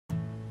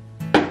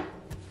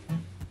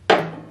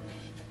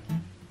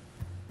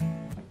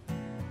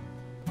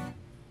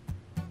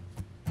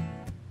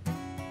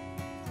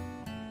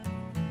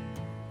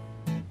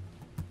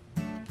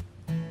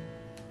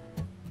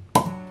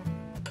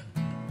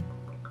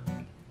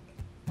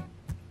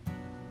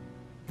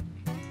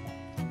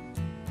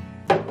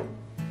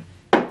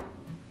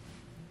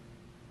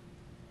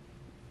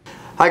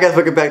Hi guys,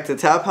 welcome back to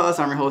Tap House.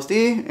 I'm your host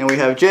E, and we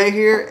have Jay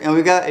here, and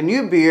we got a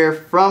new beer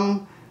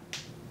from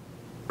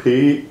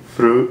Pruim.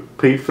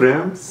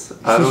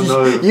 I don't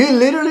know. You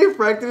literally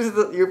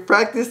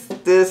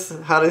practiced this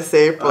how to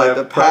say for like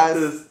the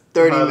past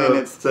 30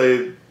 minutes.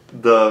 Say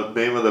the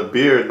name of the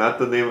beer, not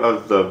the name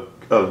of the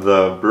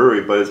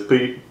brewery, but it's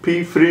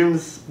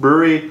Pruim's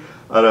Brewery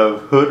out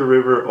of Hood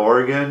River,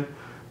 Oregon.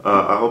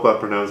 I hope I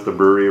pronounced the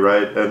brewery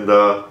right. And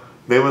the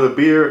name of the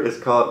beer is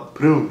called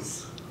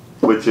Pruims,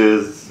 which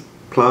is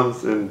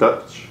plums in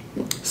Dutch.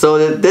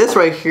 So this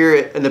right here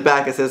in the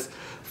back, it says,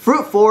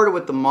 fruit forward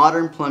with the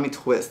modern plummy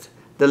twist.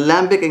 The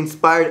lambic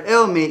inspired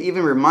ale may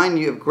even remind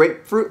you of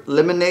grapefruit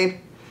lemonade.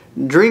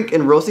 Drink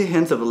in rosy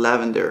hints of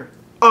lavender.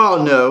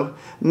 Oh no,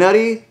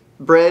 nutty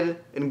bread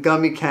and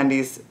gummy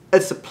candies.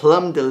 It's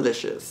plum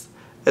delicious.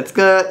 It's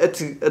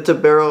a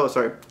barrel,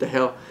 sorry, the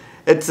hell.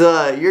 It's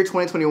a year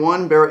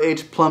 2021 barrel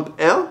aged plum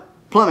ale.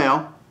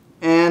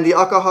 And the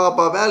alcohol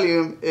by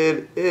volume,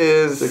 it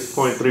is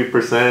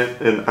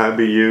 6.3%, and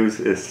IBUs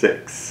is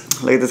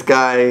 6. Look at this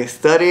guy.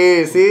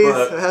 Study. See,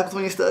 what happens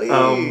when you study.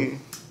 I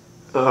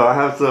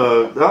have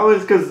to.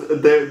 Always because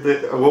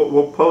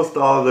we'll post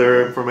all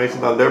their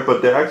information on there,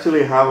 but they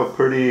actually have a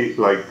pretty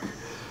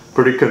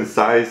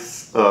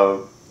concise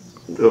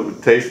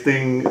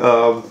tasting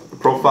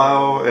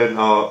profile and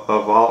of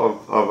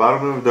I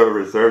don't know if they're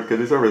reserved, because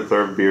these are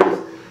reserved beers.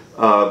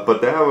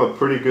 But they have a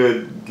pretty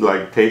good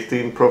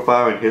tasting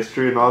profile and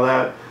history and all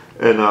that,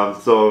 and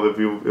so if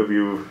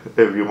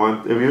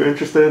you're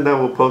interested in that,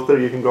 we'll post it.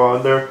 You can go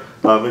on there.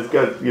 It's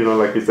got,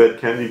 like you said,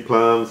 candied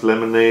plums,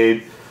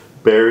 lemonade,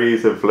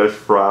 berries, and fresh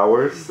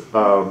flowers.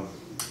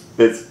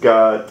 It's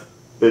got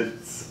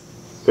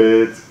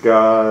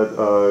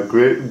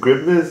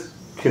Gribness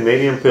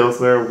Canadian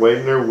Pilsner,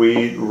 Wagner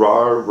wheat,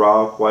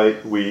 raw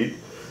white wheat.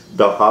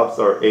 The hops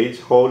are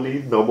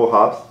H-Holy noble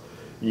hops.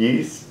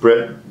 Yeast,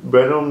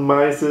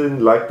 Brettanomyces,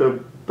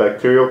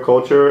 lactobacterial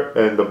culture,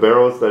 and the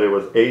barrels that it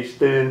was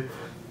aged in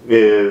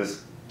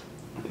is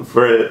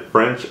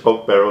French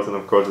oak barrels, and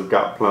of course it's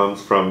got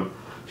plums from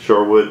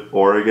Shorewood,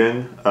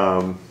 Oregon.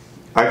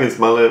 I can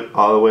smell it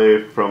all the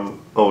way from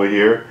over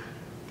here.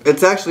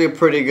 It's actually a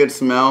pretty good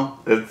smell.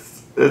 It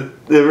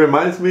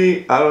reminds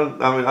me. I don't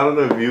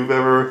know if you've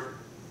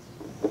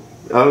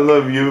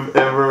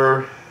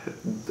ever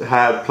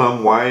had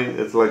plum wine.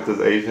 It's like this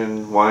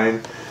Asian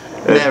wine.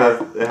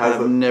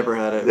 I've never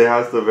had it. It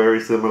has the very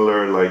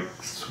similar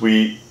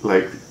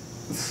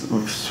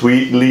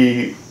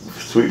sweetly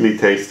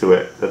taste to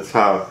it. That's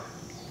how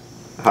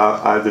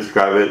I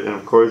describe it. And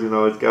of course,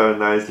 it's got a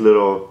nice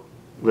little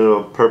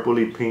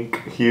purpley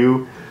pink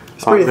hue.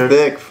 It's pretty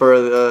thick for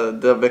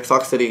the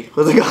viscosity.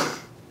 What's it called?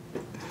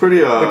 It's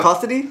pretty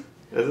viscosity.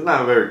 It's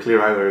not very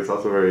clear either. It's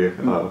also very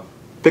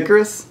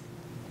vigorous.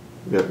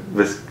 Yeah,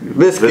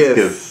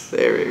 viscous.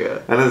 There we go.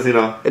 And as it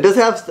does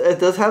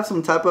have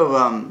some type of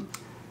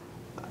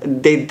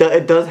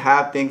it does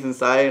have things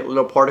inside,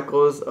 little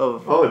particles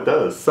of. Oh, it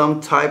does. Some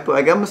type of,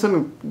 I'm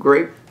assuming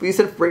grape. You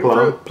said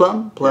grapefruit,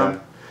 plum. Yeah.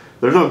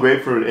 There's no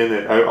grapefruit in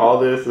it. All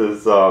this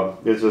is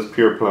it's just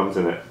pure plums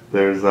in it.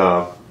 There's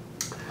no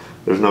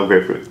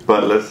grapefruit.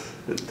 But let's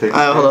take.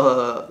 Hold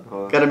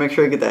on. Gotta make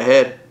sure you get that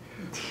head.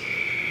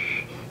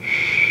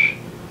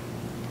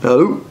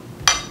 Oh.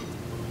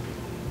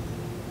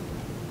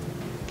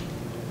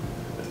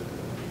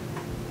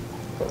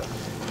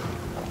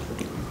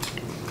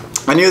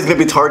 I knew it was gonna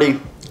be tardy,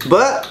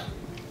 but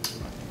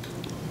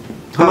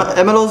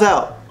it mellows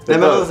out. It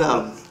mellows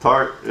out. It's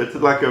tart. It's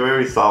like a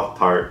very soft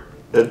tart.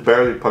 It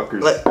barely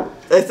puckers.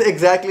 It's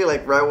exactly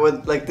right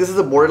when this is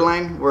a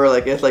borderline where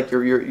it's like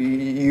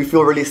you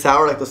feel really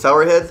sour, like the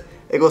sour heads.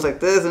 It goes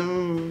like this,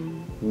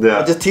 and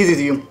it just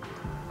teases you.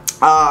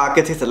 I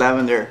can taste the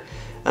lavender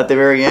at the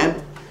very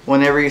end.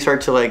 Whenever you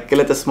start to let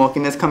the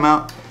smokiness come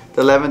out,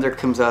 the lavender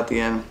comes out at the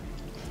end.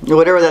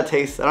 Whatever that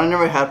tastes. I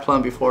never had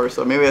plum before,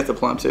 so maybe that's a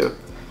plum too.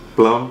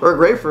 Plum or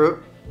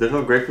grapefruit. There's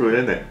no grapefruit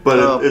in it,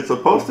 but it's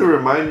supposed to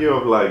remind you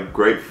of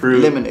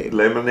grapefruit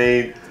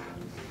lemonade.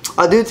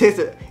 I do taste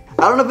it.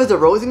 I don't know if it's the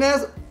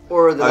rosiness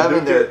or the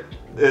lavender.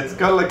 It's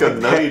got a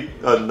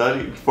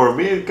nutty. For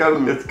me,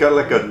 it's got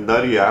like a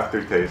nutty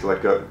aftertaste,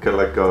 like a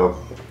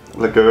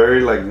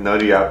very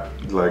nutty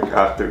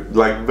after,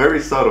 very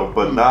subtle,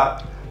 but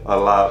not a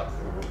lot.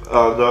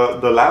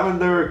 The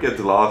lavender gets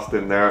lost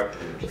in there.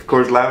 Of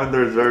course,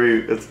 lavender is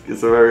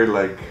it's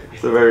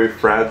a very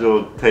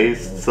fragile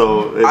taste.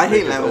 So I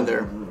hate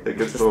lavender. It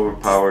gets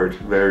overpowered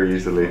very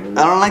easily.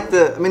 I don't like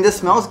this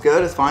smells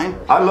good. It's fine.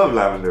 I love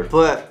lavender.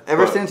 But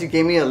since you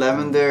gave me a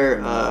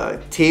lavender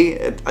tea,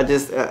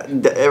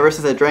 ever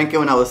since I drank it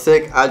when I was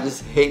sick, I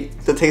just hate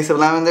the taste of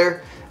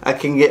lavender. I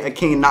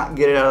cannot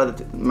get it out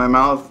of my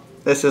mouth.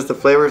 It's just the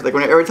flavors.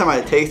 Every time I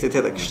taste it,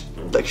 it tastes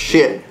like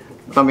shit.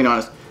 If I'm being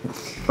honest.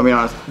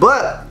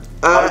 But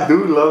I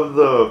do love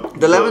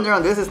the lavender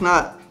on this. It's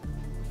not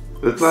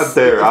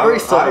there. It's very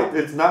subtle.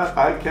 It's not.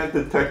 I can't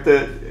detect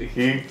it.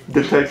 He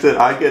detects it.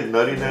 I get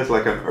nuttiness,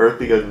 like an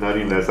earthy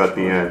nuttiness at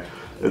the end.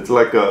 It's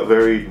like a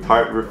very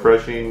tart,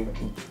 refreshing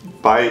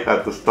bite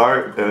at the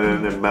start, and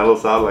then it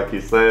mellows out like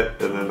you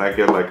said, and then I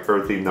get like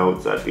earthy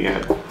notes at the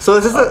end. So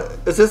is this a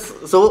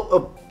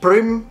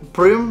Pruim?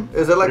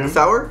 Is it like Pruim?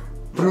 sour?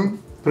 Pruim.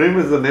 Pruim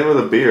is the name of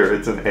the beer.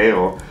 It's an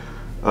ale.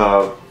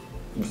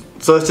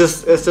 So it's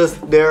just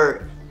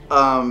their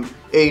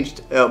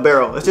aged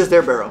barrel. It's just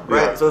their barrel,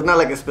 right? Yeah. So it's not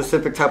like a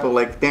specific type of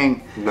like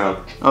thing.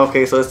 No.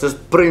 Okay, so it's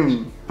just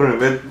Pruim.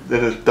 Pruim.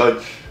 It is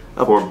Dutch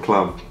for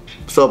plum.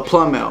 So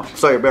plum ale.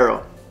 Sorry,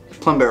 barrel.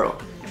 Plum barrel.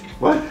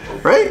 What?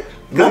 Right?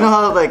 Because you know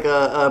how like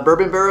a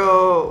bourbon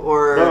barrel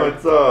or... No,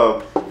 it's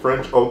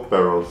French oak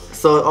barrels.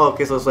 So,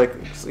 okay, so it's like...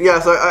 Yeah,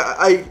 so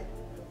I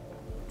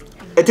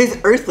it tastes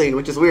earthly,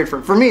 which is weird.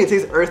 For me, it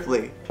tastes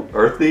earthly.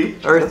 Earthy?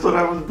 That's what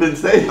I've been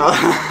saying.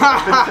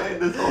 I've been saying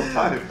this whole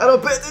time. I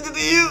don't pay attention to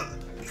you,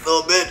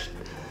 little bitch.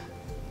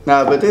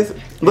 Nah, but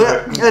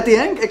at the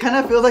end, it kind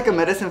of feels like a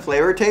medicine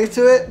flavor taste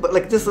to it, but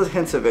like just the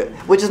hints of it,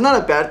 which is not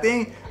a bad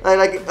thing.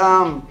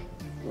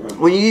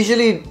 When you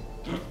usually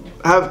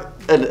have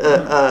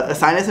a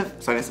sinus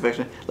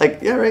infection,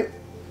 like right.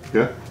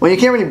 Yeah. When you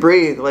can't really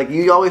breathe, like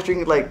you always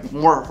drink like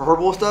more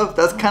herbal stuff.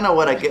 That's kind of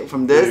what I get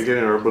from this. You're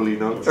getting herbally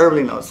notes.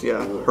 Herbally notes,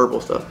 yeah,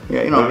 herbal stuff.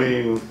 Yeah, you know. I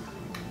mean,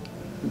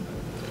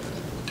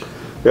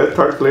 yeah,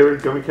 tart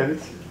flavored gummy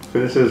candies.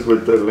 Finishes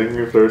with the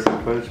lingering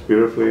fluorescent punch,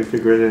 beautifully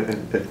integrated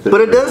and but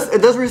it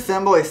does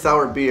resemble a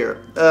sour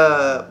beer,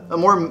 a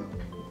more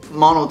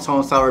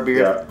monotone sour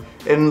beer. Yeah.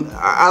 And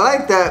I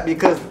like that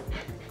because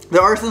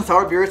there are some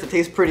sour beers that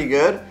taste pretty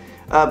good.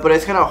 But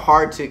it's kind of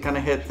hard to kind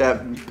of hit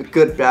that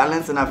good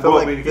balance, and I feel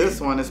like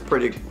this one is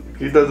pretty.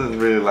 He doesn't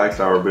really like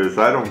sour beers.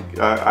 I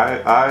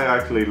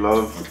actually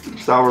love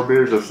sour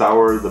beers. The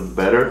sour, the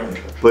better.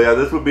 But yeah,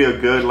 this would be a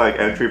good like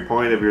entry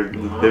point if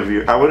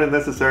you. I wouldn't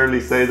necessarily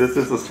say this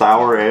is a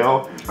sour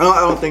ale. I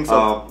don't think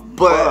so.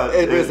 But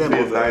it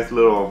resembles a nice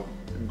little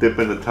dip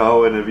in the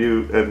toe, and if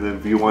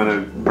you want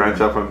to branch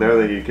out from there,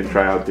 then you can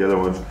try out the other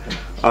ones.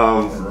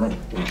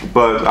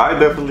 But I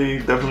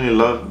definitely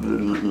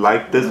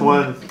like this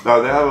one.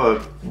 They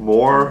have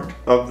more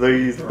of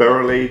these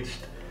barrel aged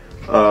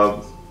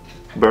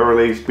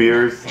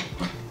beers,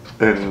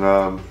 and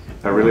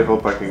I really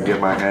hope I can get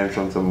my hands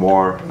on some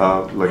more.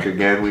 Like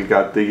again, we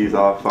got these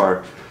off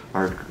our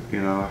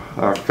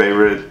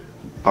favorite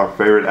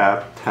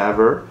app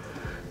Taver,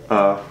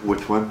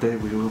 which one day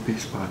we will be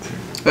sponsored.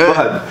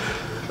 But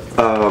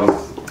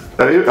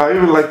I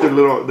even like their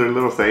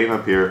little saying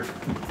up here.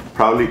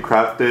 Proudly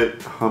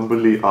crafted,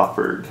 humbly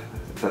offered.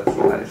 That's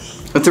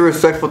nice. It's a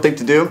respectful thing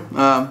to do.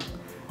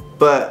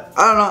 But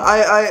I don't know.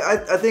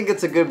 I think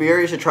it's a good beer.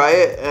 You should try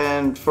it.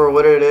 And for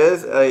what it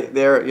is,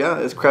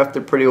 it's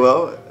crafted pretty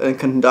well and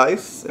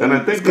condensed. And I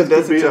think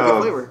this could be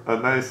a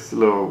nice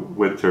little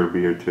winter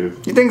beer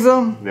too. You think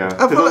so? Yeah.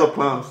 I feel like, the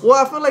plums.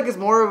 Well, I feel like it's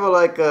more of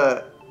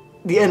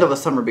the end of a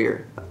summer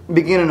beer,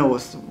 beginning of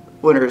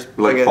winter's.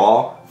 Like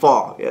fall.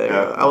 Fall,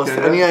 yeah. I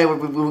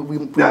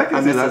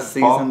missed a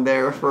season fall.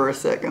 There for a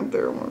second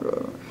there. Oh my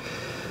god.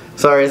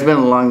 Sorry, it's been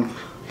a long,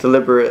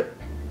 deliberate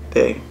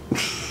day.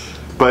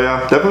 But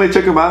yeah, definitely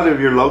check them out if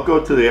you're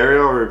local to the area,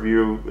 or if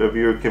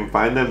you can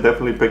find them.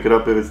 Definitely pick it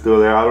up if it's still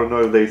there. I don't know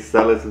if they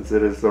sell it since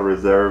it is a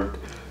reserved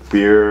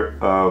beer,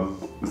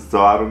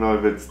 so I don't know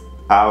if it's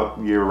out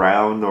year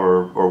round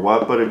or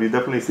what. But if you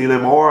definitely see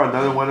them or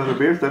another one of the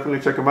beers, definitely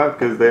check them out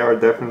because they are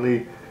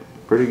definitely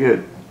pretty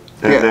good.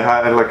 And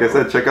and like I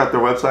said, check out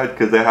their website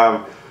because they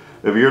have.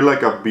 If you're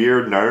like a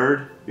beer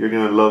nerd, you're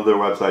gonna love their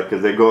website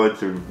because they go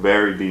into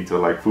very detail,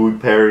 like food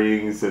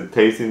pairings and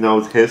tasting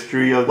notes,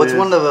 history of. What's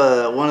one of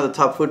the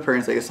top food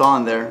pairings that you saw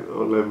in there?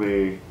 Oh, let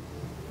me.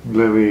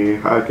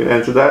 I can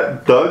answer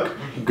that. Duck,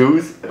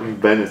 goose, and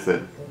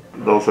venison.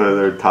 Those are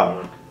their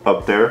top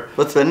up there.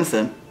 What's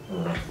venison?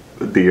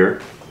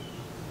 Deer.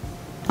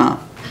 Huh?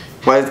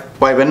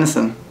 Why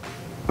venison?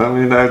 I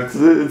mean, it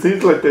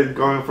seems like they're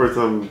going for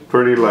some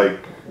pretty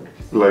like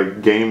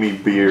gamey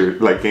beer,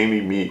 like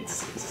gamey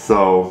meats.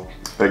 So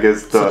I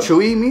guess so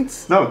chewy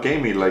meats? No,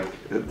 gamey, like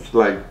it's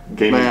like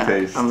gamey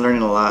taste. I'm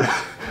learning a lot.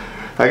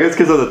 I guess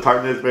because of the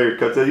tartness, maybe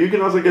cuts it. You can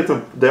also get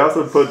some. They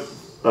also put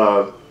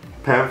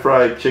pan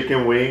fried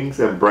chicken wings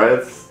and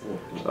breads.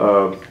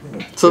 So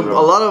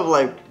a lot of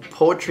like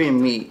poultry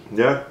and meat.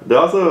 Yeah, they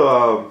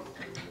also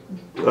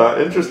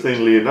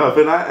interestingly enough,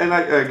 and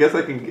I guess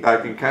I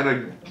can kind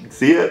of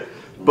see it,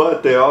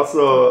 but they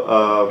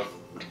also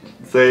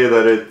say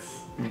that it's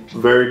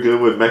very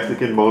good with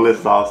Mexican mole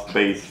sauce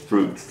based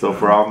fruits. So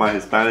for all my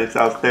Hispanics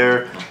out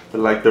there that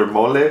like their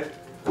mole,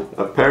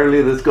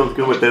 apparently this goes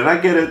good with it. And I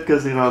get it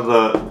because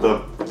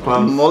the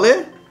plums.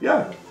 Mole?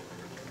 Yeah.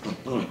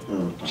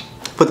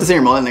 Put this in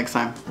your mole next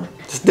time.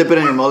 Just dip it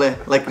in your mole,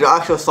 like the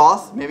actual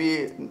sauce.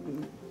 Maybe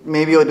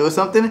you'll do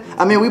something.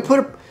 I mean, we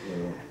pour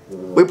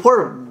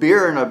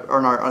beer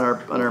on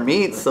our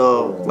meat,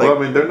 so like. Well, I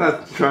mean, they're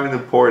not trying to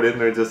pour it in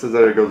there just so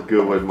that it goes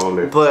good with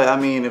mole. But I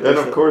mean, and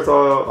of course,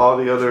 all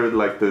the other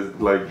like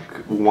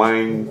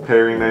wine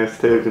pairing nice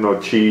tips, you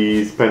know,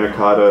 cheese, panna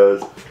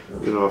cottas,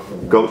 you know,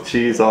 goat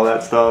cheese, all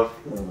that stuff.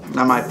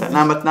 Not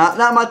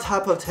my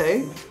type of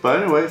tea.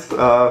 But anyways,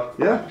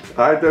 yeah,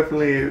 I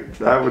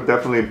would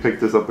definitely pick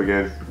this up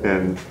again.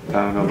 And I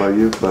don't know about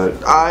you,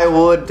 but I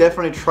would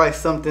definitely try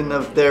something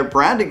of their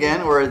brand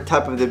again, or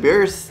type of the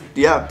beers.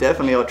 Yeah,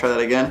 definitely, I'll try that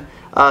again.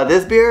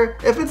 This beer,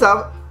 if it's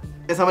out,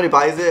 if somebody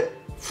buys it,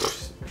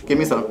 give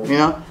me some, you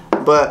know.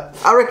 But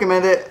I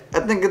recommend it.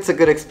 I think it's a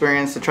good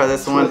experience to try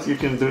this one. Plus you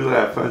can do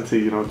that fancy,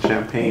 you know,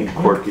 champagne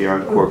corky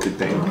uncorky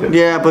thing.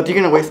 Yeah, but you're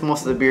gonna waste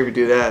most of the beer if you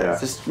do that. Yeah,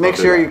 just make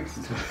sure you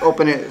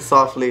open it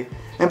softly.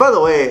 And by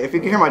the way, if you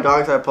can hear my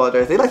dogs, I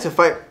apologize. They like to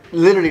fight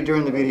literally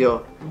during the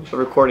video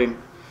recording.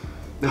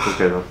 It's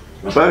okay though.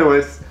 But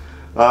anyways,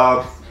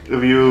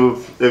 if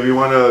you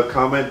want to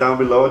comment down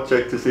below,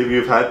 check to see if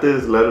you've had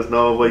this. Let us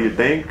know what you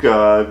think.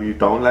 If you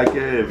don't like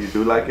it, if you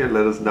do like it,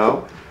 let us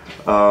know.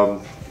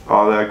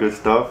 All that good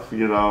stuff,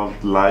 you know,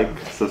 like,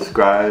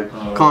 subscribe,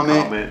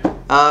 comment.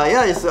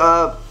 Yeah, just,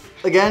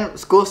 again,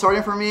 school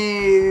starting for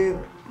me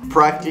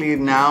practically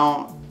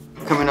now,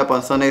 coming up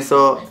on Sunday,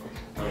 so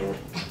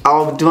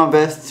I'll do my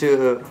best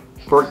to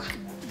work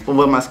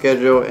with my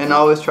schedule, and I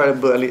always try to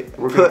put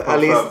at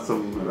least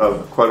some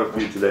quite a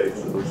few today.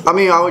 So. I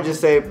mean, I would just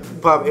say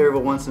probably every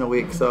once in a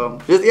week. So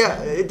just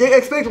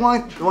expect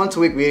once a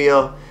week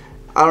video.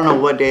 I don't know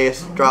what day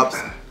it drops.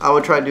 I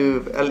would try to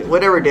do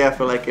whatever day I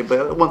feel like it,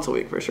 but once a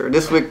week for sure.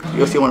 This week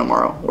you'll see one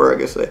tomorrow, or I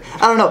guess today.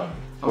 I don't know.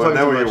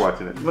 Whenever you're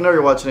watching it. Whenever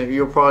you're watching it,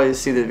 you'll probably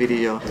see the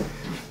video.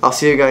 I'll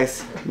see you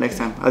guys next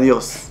time.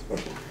 Adios.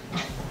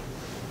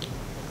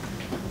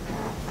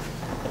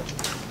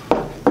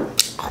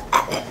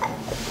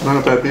 Not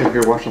a bad thing.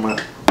 Here, wash them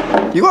out.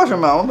 You wash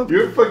them out.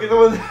 You're fucking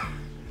over there.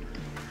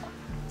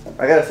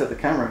 I gotta set the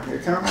camera. Your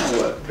camera?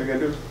 What? What do I gotta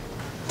do?